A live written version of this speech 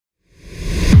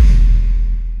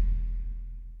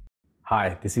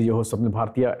Hi, this is your host Swapnil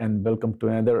Bhartiya and welcome to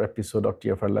another episode of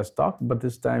TFR Let's Talk. But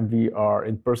this time we are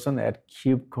in person at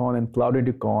KubeCon and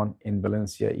CloudNativeCon in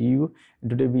Valencia, EU. And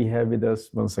today we have with us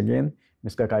once again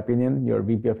Miska Kaipiainen, your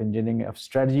VP of Engineering of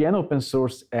Strategy and Open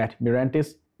Source at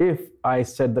Mirantis. If I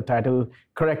said the title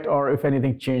correct or if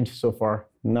anything changed so far.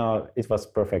 No, it was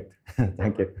perfect.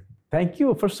 Thank you. Thank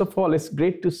you. First of all, it's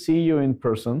great to see you in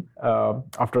person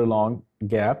after a long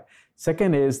gap.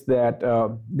 Second is that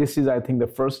this is, I think, the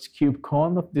first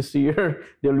KubeCon of this year.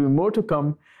 There will be more to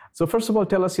come. So first of all,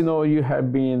 tell us, you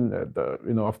have been,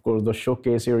 of course, the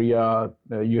showcase area.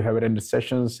 You have attended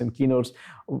sessions and keynotes.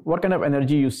 What kind of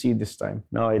energy you see this time?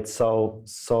 No, it's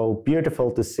so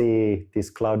beautiful to see this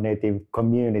cloud native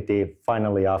community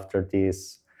finally after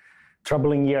these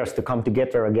troubling years to come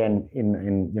together again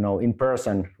in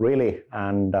person, really,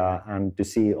 and to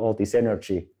see all this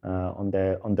energy on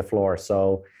the floor.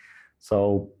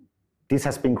 So this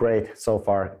has been great so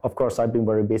far. Of course, I've been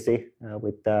very busy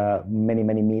with many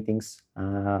meetings,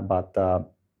 but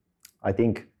I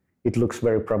think it looks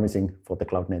very promising for the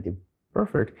cloud native.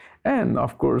 Perfect. And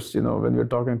of course, when we're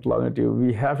talking cloud native,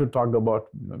 we have to talk about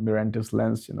Mirantis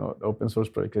Lens, the open source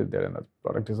project is there and the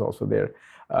product is also there.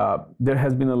 There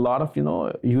has been a lot of,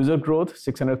 user growth,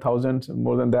 600,000,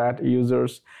 more than that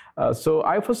users. So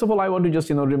first of all, I want to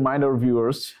just, remind our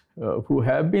viewers who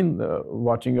have been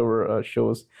watching our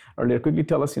shows earlier, quickly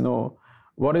tell us,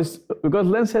 what is, because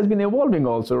Lens has been evolving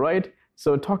also, right?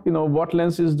 So talk, what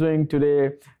Lens is doing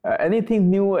today, anything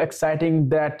new, exciting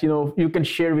that, you can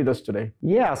share with us today?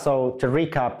 Yeah, so to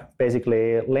recap,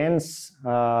 basically Lens,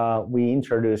 we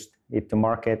introduced it to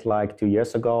market like 2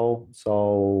 years ago.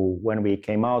 So when we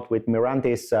came out with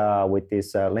Mirantis, with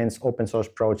this Lens open source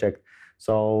project,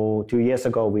 so 2 years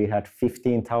ago, we had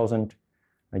 15,000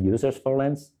 users for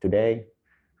Lens. Today,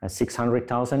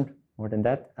 600,000, more than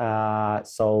that.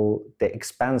 So the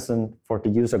expansion for the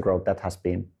user growth, that has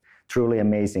been truly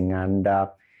amazing, and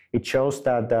it shows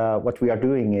that what we are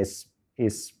doing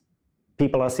is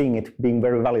people are seeing it being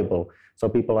very valuable. So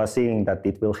people are seeing that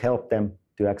it will help them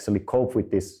to actually cope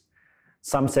with this.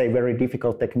 Some say very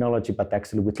difficult technology, but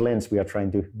actually with Lens we are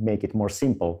trying to make it more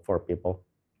simple for people.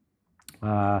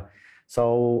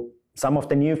 So some of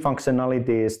the new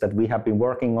functionalities that we have been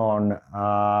working on,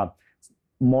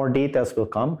 more details will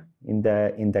come in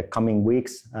the coming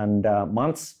weeks and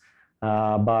months.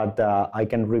 But I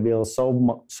can reveal so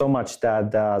much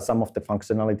that some of the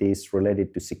functionality is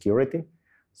related to security.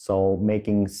 So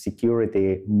making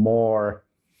security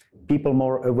people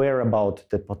more aware about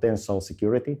the potential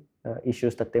security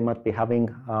issues that they might be having.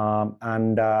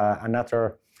 And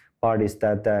another part is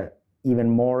that even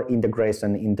more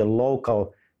integration in the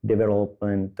local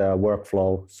development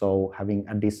workflow. So having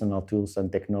additional tools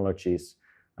and technologies,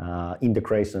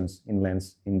 integrations in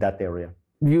Lens in that area.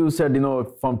 You said,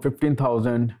 from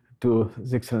 15,000 to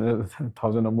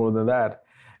 600,000 or more than that,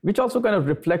 which also kind of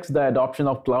reflects the adoption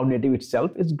of cloud native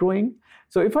itself is growing.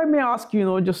 So if I may ask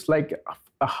you, just like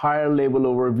a higher level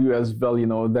overview as well,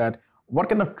 that what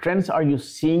kind of trends are you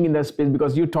seeing in that space?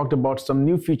 Because you talked about some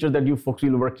new features that you folks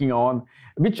are working on,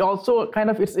 which also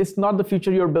kind of, it's not the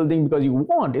feature you're building because you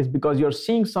want, it's because you're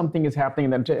seeing something is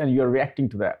happening and you're reacting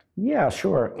to that. Yeah,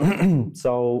 sure.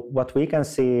 So what we can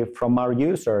see from our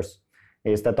users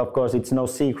is that, of course, it's no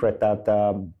secret that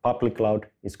public cloud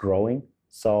is growing.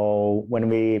 So when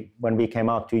we came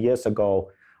out 2 years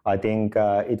ago, I think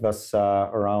it was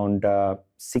around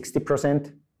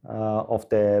 60% of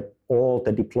all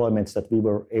the deployments that we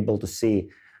were able to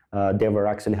see, they were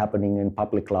actually happening in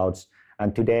public clouds.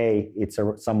 And today it's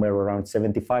somewhere around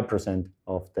 75%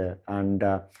 of and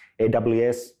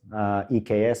AWS,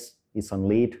 EKS is on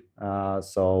lead.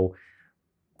 So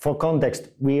for context,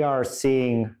 we are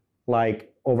seeing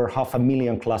like over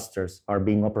 500,000 clusters are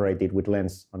being operated with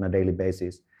Lens on a daily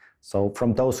basis. So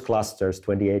from those clusters,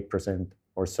 28%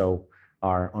 or so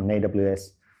are on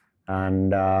AWS,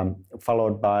 and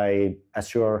followed by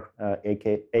Azure,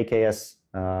 AKS,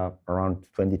 around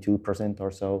 22% or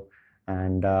so,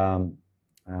 and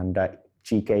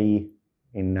GKE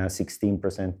in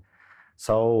 16%.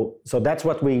 So that's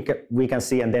what we can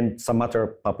see, and then some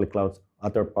other public cloud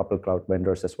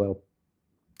vendors as well.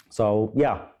 So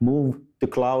yeah, move to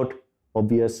cloud,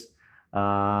 obvious.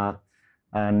 Also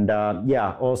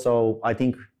I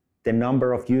think the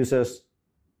number of users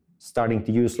starting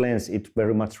to use Lens, it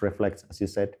very much reflects, as you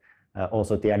said,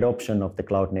 also the adoption of the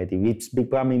cloud native. It's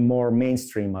becoming more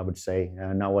mainstream, I would say,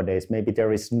 nowadays. Maybe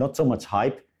there is not so much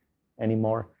hype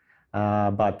anymore,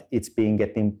 but it's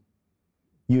getting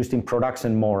used in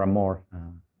production more and more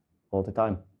all the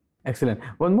time. Excellent.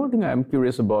 One more thing I'm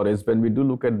curious about is when we do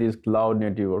look at these cloud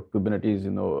native or Kubernetes,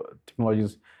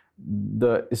 technologies,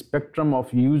 the spectrum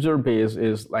of user base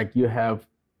is like you have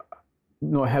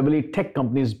heavily tech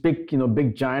companies, big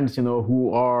giants,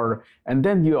 who are, and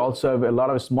then you also have a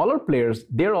lot of smaller players.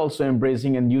 They're also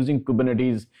embracing and using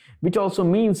Kubernetes, which also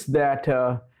means that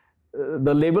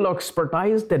the level of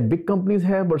expertise that big companies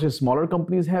have versus smaller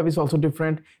companies have is also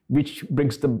different, which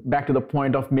brings back to the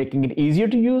point of making it easier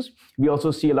to use. We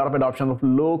also see a lot of adoption of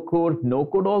low code, no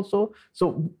code also.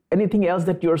 So anything else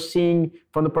that you're seeing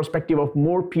from the perspective of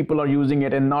more people are using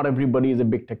it and not everybody is a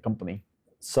big tech company?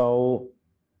 So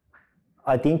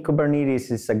I think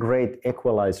Kubernetes is a great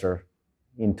equalizer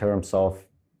in terms of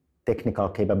technical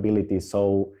capabilities.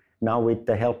 So now with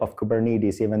the help of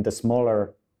Kubernetes, even the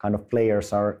smaller kind of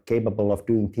players are capable of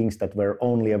doing things that were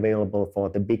only available for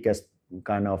the biggest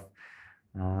kind of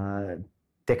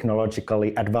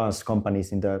technologically advanced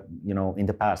companies in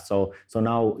the past. So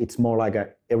now it's more like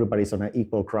everybody's on an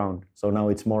equal ground. So now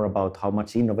it's more about how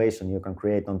much innovation you can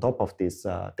create on top of this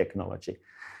technology.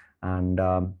 And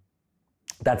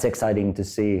that's exciting to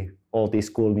see all these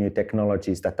cool new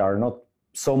technologies that are not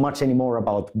so much anymore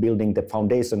about building the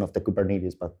foundation of the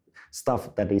Kubernetes, but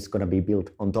stuff that is going to be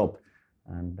built on top.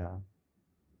 And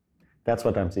that's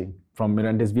what I'm seeing. From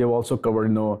Mirantis, we have also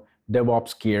covered,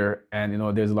 DevOps care,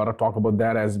 and there's a lot of talk about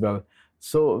that as well.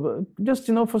 So just,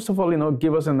 first of all,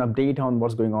 give us an update on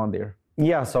what's going on there.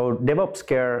 Yeah, so DevOps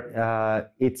care,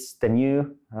 it's the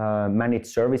new managed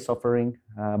service offering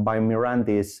by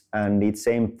Mirantis, and it's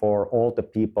aimed for all the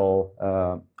people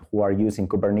who are using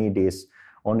Kubernetes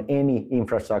on any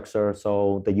infrastructure.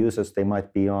 So the users, they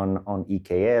might be on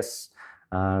EKS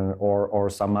or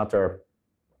some other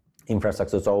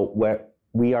infrastructure. So where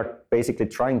we are basically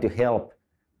trying to help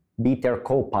be their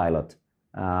co-pilot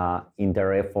in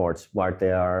their efforts while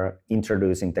they are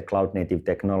introducing the cloud-native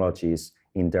technologies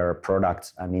in their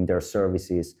products and in their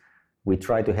services. We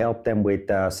try to help them with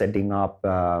setting up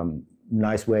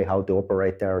nice way how to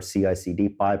operate their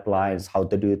CI/CD pipelines, how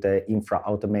to do the infra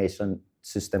automation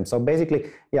system. So basically,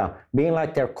 yeah, being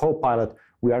like their co-pilot.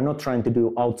 We are not trying to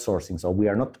do outsourcing. So we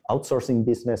are not outsourcing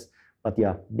business, but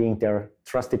yeah, being their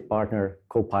trusted partner,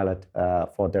 co-pilot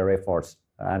for their efforts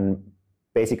and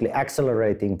basically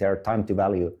accelerating their time to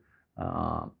value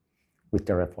with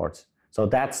their efforts. So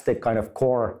that's the kind of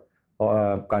core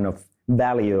kind of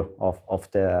value of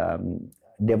the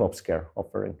DevOps care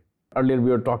offering. Earlier we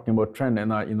were talking about trend,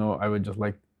 and I would just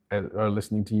like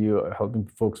listening to you, helping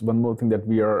folks. One more thing that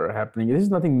we are happening. This is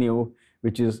nothing new,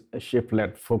 which is a shift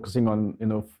left, focusing on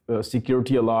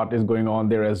security a lot is going on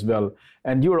there as well.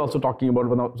 And you were also talking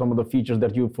about some of the features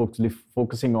that you folks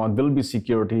focusing on will be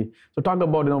security. So talk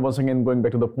about once again going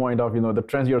back to the point of the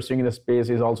trends you're seeing in the space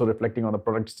is also reflecting on the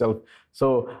product itself.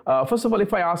 So first of all,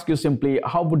 if I ask you simply,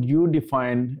 how would you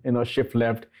define shift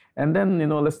left? And then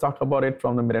let's talk about it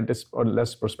from the Mirantis or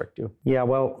Lens perspective. Yeah,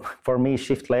 well, for me,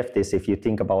 shift left is if you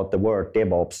think about the word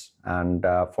DevOps, and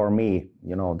for me,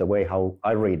 the way how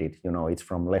I read it, it's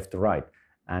from left to right,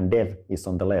 and dev is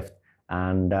on the left.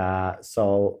 And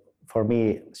so for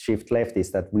me, shift left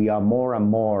is that we are more and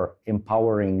more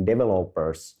empowering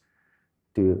developers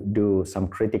to do some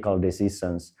critical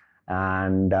decisions,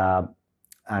 and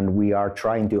we are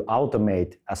trying to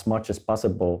automate as much as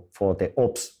possible for the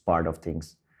ops part of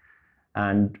things.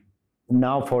 And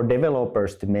now for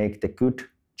developers to make the good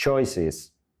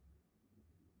choices,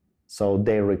 so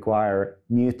they require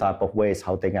new type of ways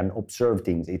how they can observe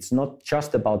things. It's not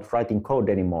just about writing code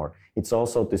anymore. It's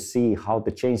also to see how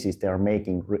the changes they are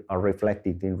making are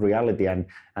reflected in reality, and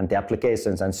the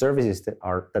applications and services that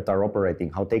are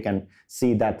operating, how they can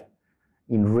see that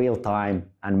in real time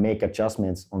and make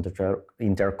adjustments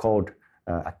in their code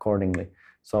accordingly.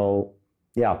 So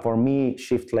yeah, for me,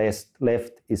 shift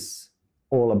left is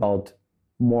all about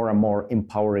more and more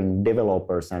empowering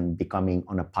developers and becoming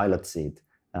on a pilot seat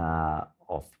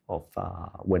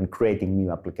when creating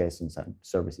new applications and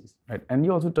services. Right, and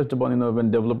you also touched upon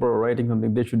when developers are writing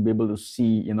something, they should be able to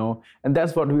see, and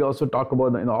that's what we also talk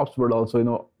about in the ops world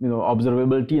also,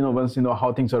 observability, once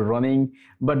how things are running.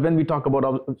 But when we talk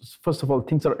about, first of all,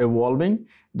 things are evolving,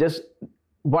 just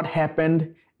what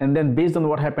happened. And then based on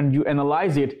what happened, you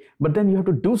analyze it, but then you have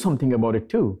to do something about it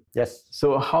too. Yes.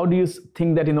 So how do you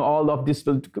think that all of this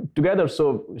will together?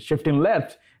 So shifting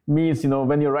left means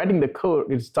when you're writing the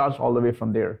code, it starts all the way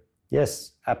from there.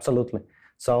 Yes, absolutely.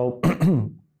 So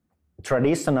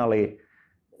traditionally,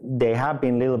 they have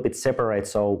been a little bit separate.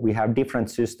 So we have different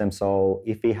systems. So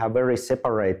if we have very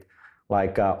separate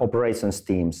like operations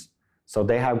teams, so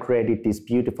they have created these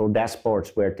beautiful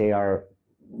dashboards where they are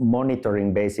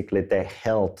monitoring basically the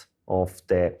health of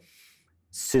the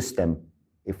system,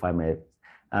 if I may.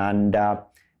 And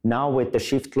now with the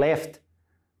shift left,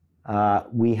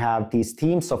 we have these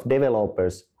teams of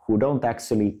developers who don't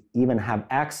actually even have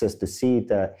access to see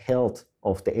the health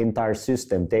of the entire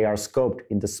system. They are scoped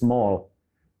in the small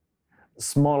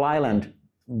island,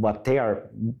 but they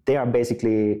are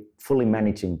basically fully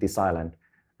managing this island.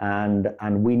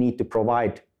 And we need to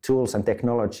provide tools and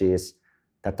technologies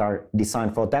that are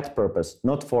designed for that purpose,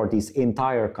 not for this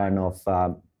entire kind of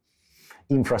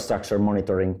infrastructure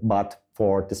monitoring, but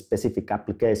for the specific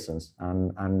applications.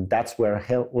 And that's where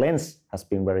Lens has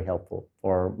been very helpful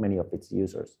for many of its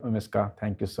users. Miska,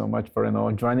 thank you so much for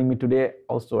joining me today.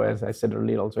 Also, as I said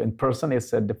earlier, also in person,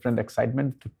 it's a different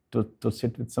excitement to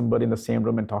sit with somebody in the same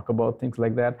room and talk about things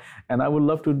like that. And I would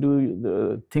love to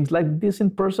do things like this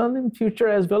in person in future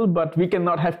as well, but we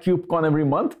cannot have KubeCon every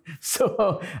month.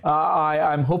 So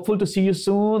I'm hopeful to see you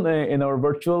soon in our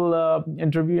virtual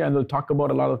interview, and we'll talk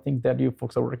about a lot of things that you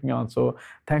folks are working on. So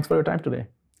thanks for your time today.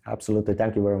 Absolutely.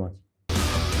 Thank you very much.